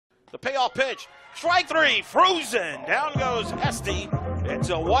The payoff pitch. Strike three, frozen. Down goes Esty. It's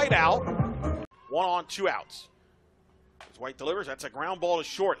a white out. 1 on, 2 outs. As White delivers, that's a ground ball to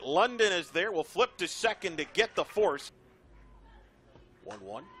short. London is there. Will flip to second to get the force.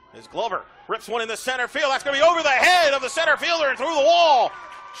 1-1. Is Glover. Rips one in the center field. That's going to be over the head of the center fielder and through the wall.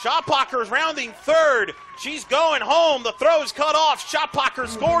 Schoppacher's rounding third. She's going home. The throw's cut off. Schoppacher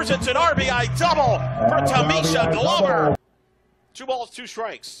scores. It's an RBI double for Tamisha Glover. 2 balls, 2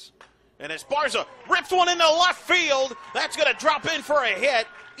 strikes. And Esparza rips one into left field. That's going to drop in for a hit.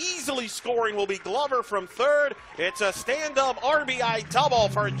 Easily scoring will be Glover from third. It's a stand-up RBI double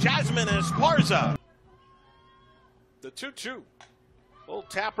for Jasmine Esparza. The 2-2. Little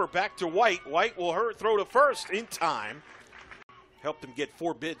tapper back to White. White will throw to first in time. Helped him get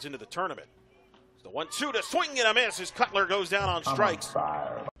 4 bids into the tournament. The 1-2 to swing and a miss as Cutler goes down on strikes.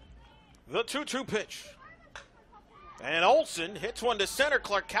 The 2-2 pitch. And Olsen hits one to center.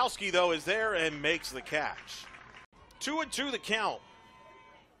 Klarkowski, though, is there and makes the catch. 2-2 the count.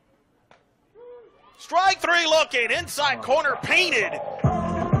 Strike three looking. Inside corner painted.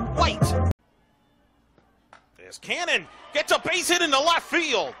 White. As Cannon gets a base hit into left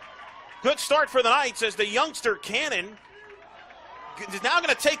field. Good start for the Knights as the youngster Cannon is now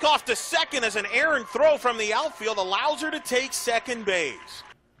going to take off to second as an errant throw from the outfield allows her to take second base.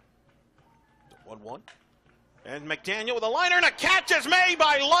 1-1. And McDaniel with a liner and a catch is made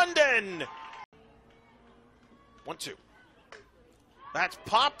by London. 1-2. That's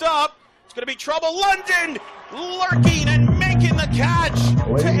popped up. It's going to be trouble. London lurking and making the catch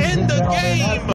to end the game.